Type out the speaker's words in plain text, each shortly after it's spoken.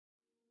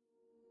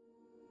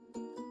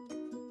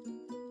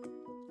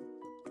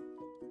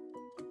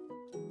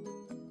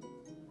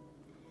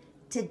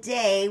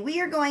Today we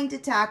are going to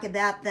talk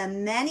about the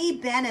many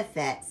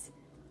benefits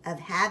of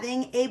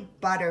having a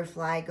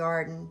butterfly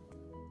garden.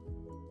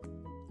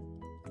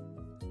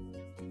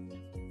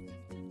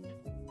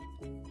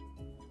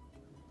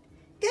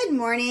 Good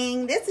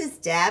morning, this is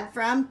Deb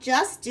from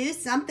Just Do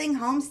Something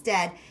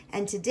Homestead,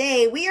 and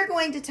today we are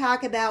going to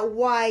talk about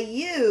why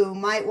you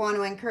might want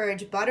to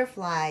encourage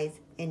butterflies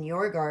in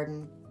your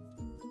garden.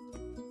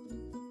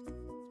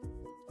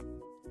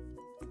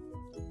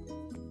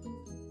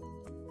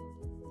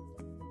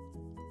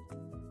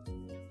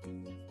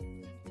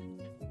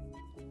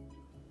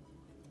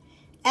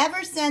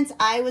 Ever since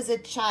I was a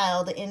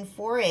child in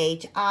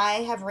 4-H, I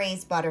have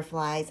raised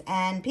butterflies,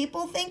 and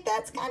people think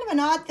that's kind of an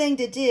odd thing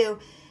to do,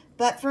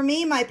 but for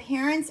me, my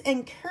parents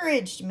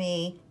encouraged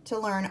me to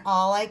learn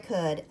all I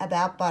could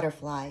about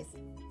butterflies.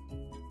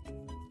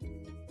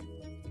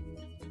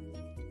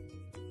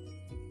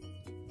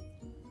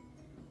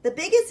 The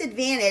biggest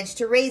advantage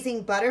to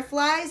raising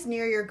butterflies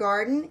near your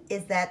garden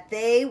is that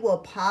they will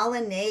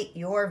pollinate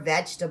your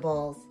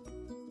vegetables.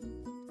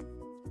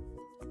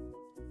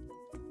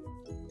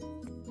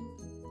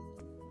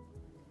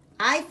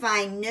 I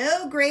find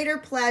no greater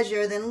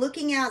pleasure than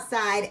looking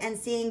outside and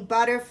seeing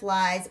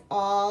butterflies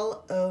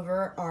all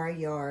over our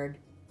yard.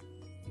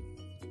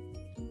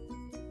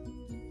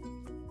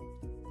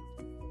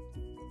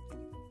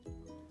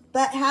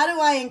 But how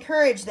do I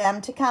encourage them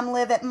to come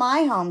live at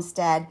my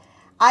homestead?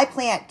 I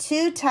plant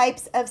two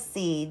types of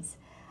seeds.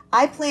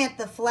 I plant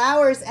the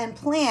flowers and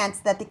plants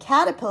that the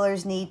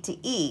caterpillars need to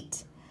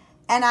eat,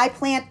 and I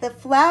plant the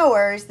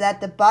flowers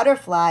that the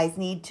butterflies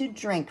need to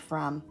drink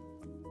from.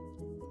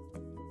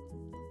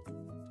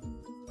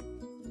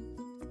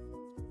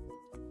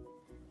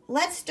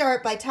 Let's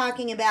start by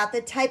talking about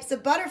the types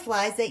of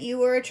butterflies that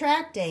you are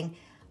attracting.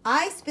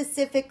 I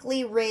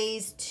specifically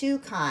raise two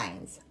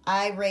kinds.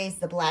 I raise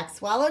the black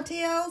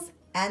swallowtails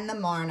and the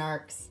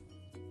monarchs.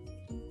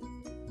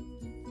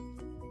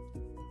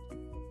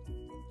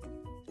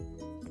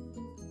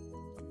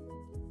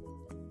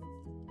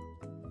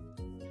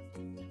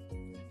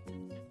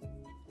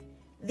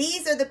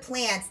 These are the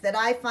plants that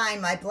I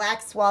find my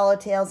black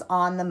swallowtails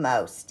on the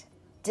most: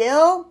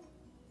 dill,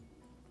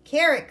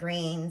 carrot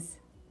greens,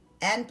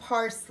 and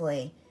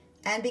parsley.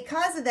 And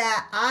because of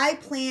that, I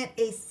plant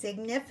a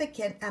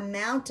significant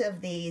amount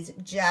of these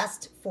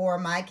just for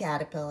my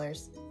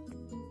caterpillars.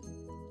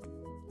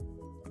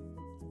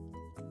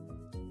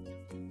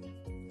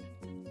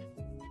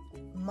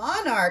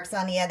 Monarchs,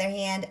 on the other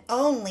hand,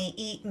 only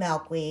eat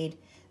milkweed.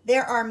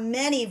 There are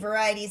many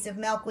varieties of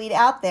milkweed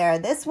out there.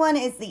 This one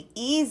is the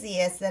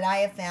easiest that I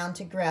have found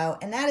to grow,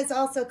 and that is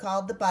also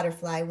called the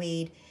butterfly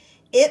weed.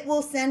 It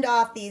will send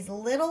off these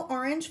little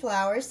orange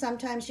flowers,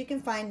 sometimes you can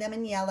find them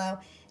in yellow,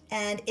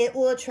 and it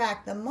will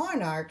attract the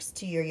monarchs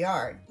to your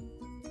yard.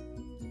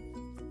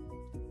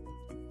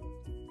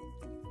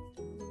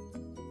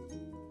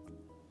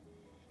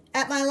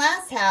 At my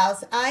last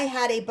house, I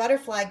had a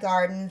butterfly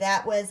garden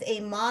that was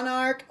a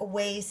monarch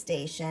way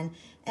station,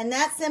 and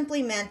that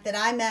simply meant that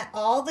I met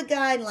all the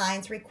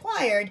guidelines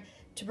required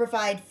to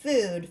provide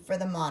food for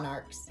the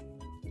monarchs.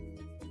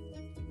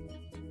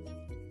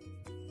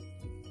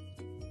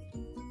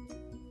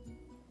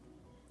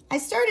 I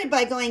started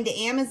by going to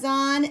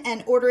Amazon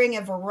and ordering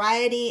a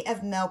variety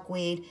of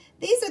milkweed.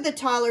 These are the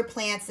taller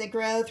plants that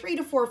grow 3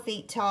 to 4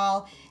 feet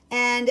tall,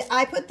 and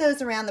I put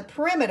those around the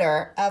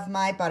perimeter of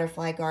my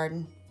butterfly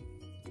garden.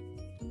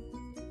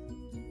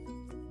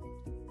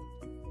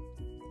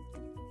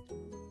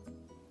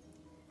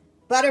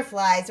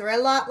 Butterflies are a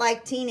lot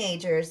like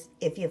teenagers.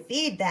 If you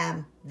feed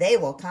them, they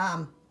will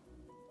come.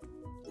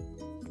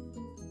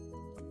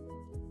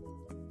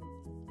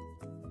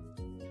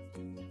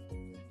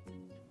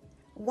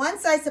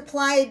 Once I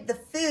supplied the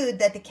food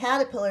that the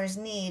caterpillars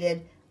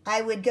needed,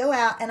 I would go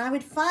out and I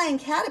would find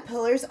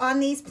caterpillars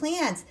on these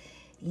plants.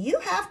 You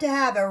have to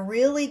have a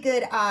really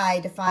good eye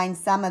to find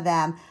some of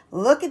them.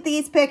 Look at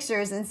these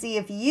pictures and see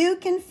if you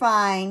can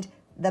find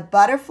the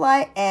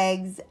butterfly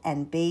eggs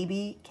and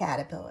baby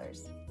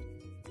caterpillars.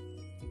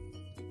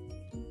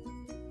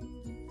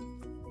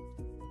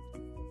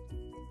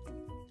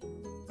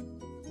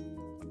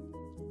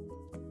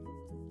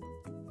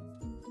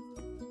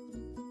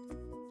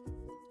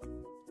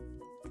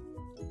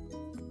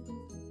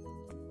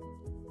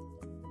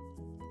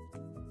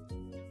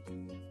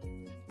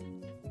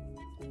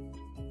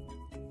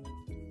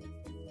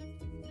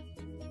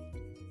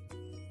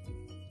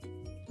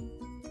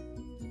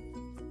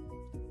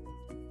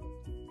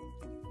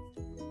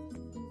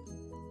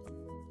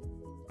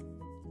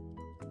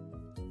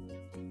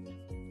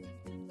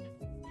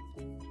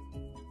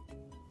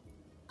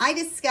 I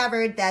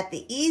discovered that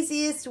the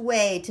easiest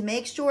way to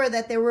make sure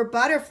that there were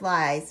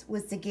butterflies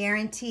was to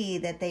guarantee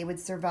that they would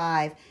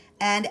survive.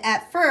 And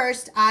at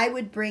first, I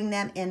would bring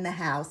them in the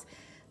house.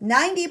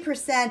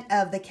 90%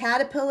 of the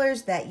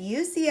caterpillars that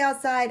you see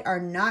outside are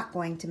not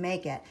going to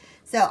make it.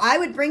 So I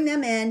would bring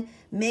them in,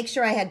 make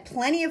sure I had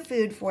plenty of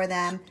food for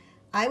them.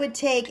 I would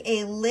take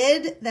a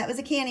lid that was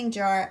a canning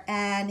jar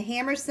and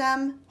hammer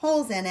some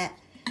holes in it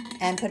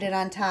and put it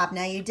on top.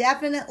 Now you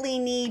definitely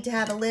need to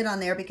have a lid on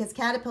there because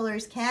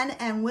caterpillars can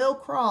and will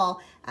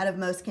crawl out of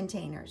most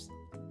containers.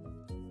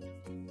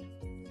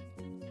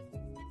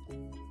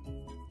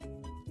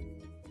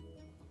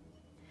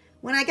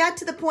 When I got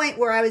to the point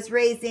where I was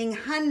raising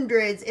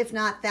hundreds, if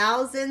not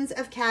thousands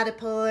of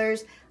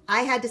caterpillars,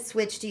 I had to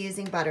switch to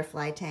using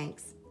butterfly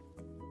tanks.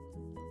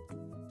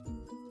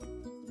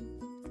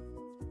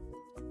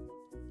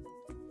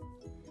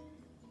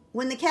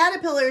 When the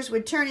caterpillars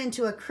would turn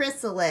into a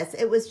chrysalis,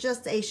 it was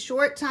just a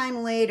short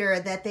time later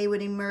that they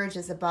would emerge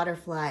as a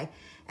butterfly.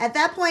 At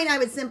that point, I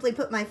would simply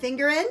put my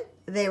finger in,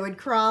 they would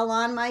crawl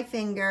on my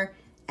finger,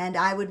 and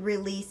I would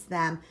release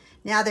them.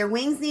 Now, their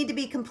wings need to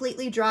be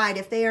completely dried.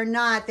 If they are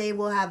not, they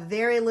will have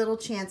very little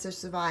chance of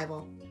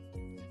survival.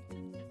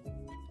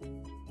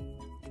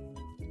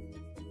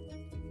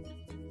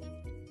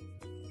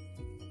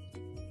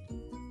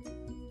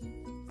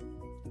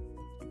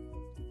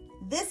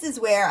 This is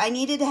where I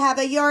needed to have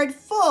a yard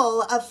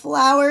full of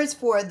flowers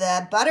for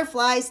the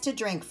butterflies to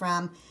drink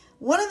from.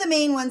 One of the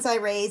main ones I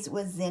raised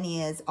was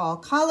zinnias, all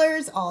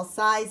colors, all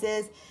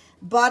sizes.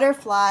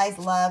 Butterflies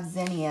love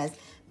zinnias,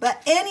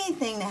 but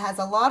anything that has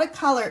a lot of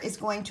color is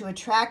going to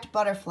attract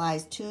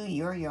butterflies to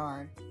your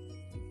yard.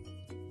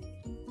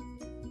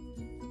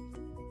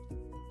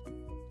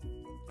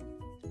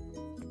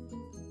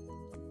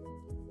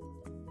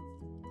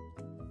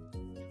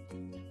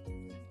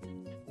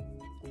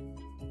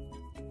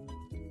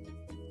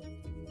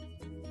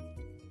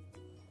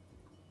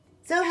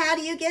 So how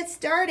do you get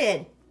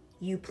started?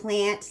 You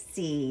plant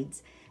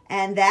seeds.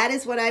 And that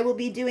is what I will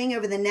be doing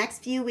over the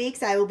next few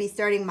weeks. I will be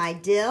starting my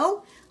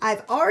dill.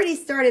 I've already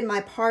started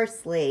my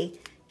parsley.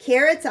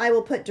 Carrots I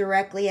will put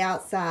directly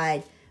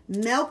outside.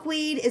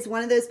 Milkweed is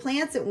one of those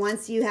plants that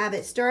once you have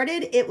it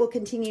started, it will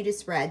continue to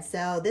spread.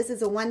 So this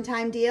is a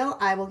one-time deal.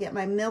 I will get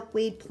my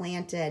milkweed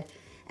planted.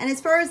 And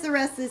as far as the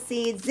rest of the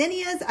seeds,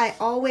 zinnias, I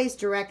always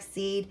direct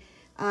seed.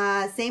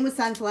 Same with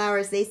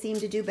sunflowers. They seem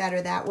to do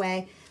better that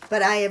way.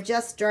 But I have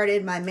just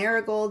started my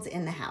marigolds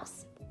in the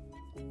house.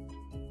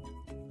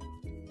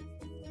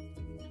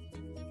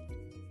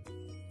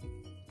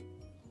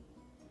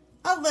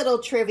 A little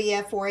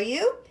trivia for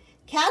you.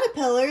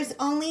 Caterpillars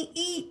only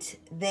eat,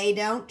 they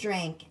don't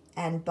drink.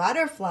 And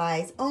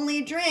butterflies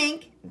only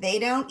drink, they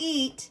don't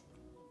eat.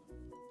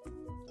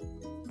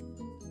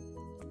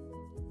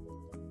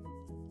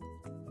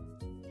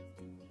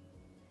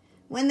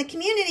 When the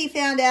community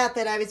found out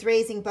that I was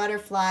raising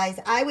butterflies,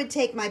 I would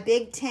take my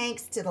big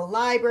tanks to the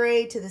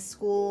library, to the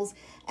schools,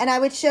 and I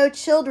would show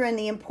children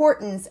the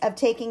importance of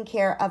taking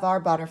care of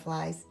our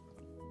butterflies.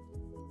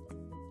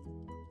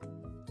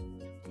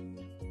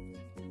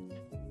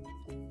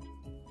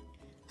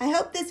 I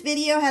hope this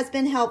video has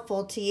been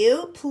helpful to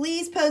you.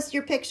 Please post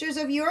your pictures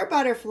of your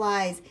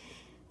butterflies.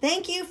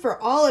 Thank you for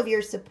all of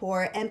your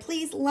support, and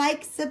please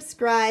like,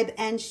 subscribe,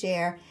 and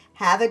share.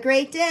 Have a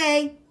great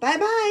day.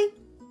 Bye-bye.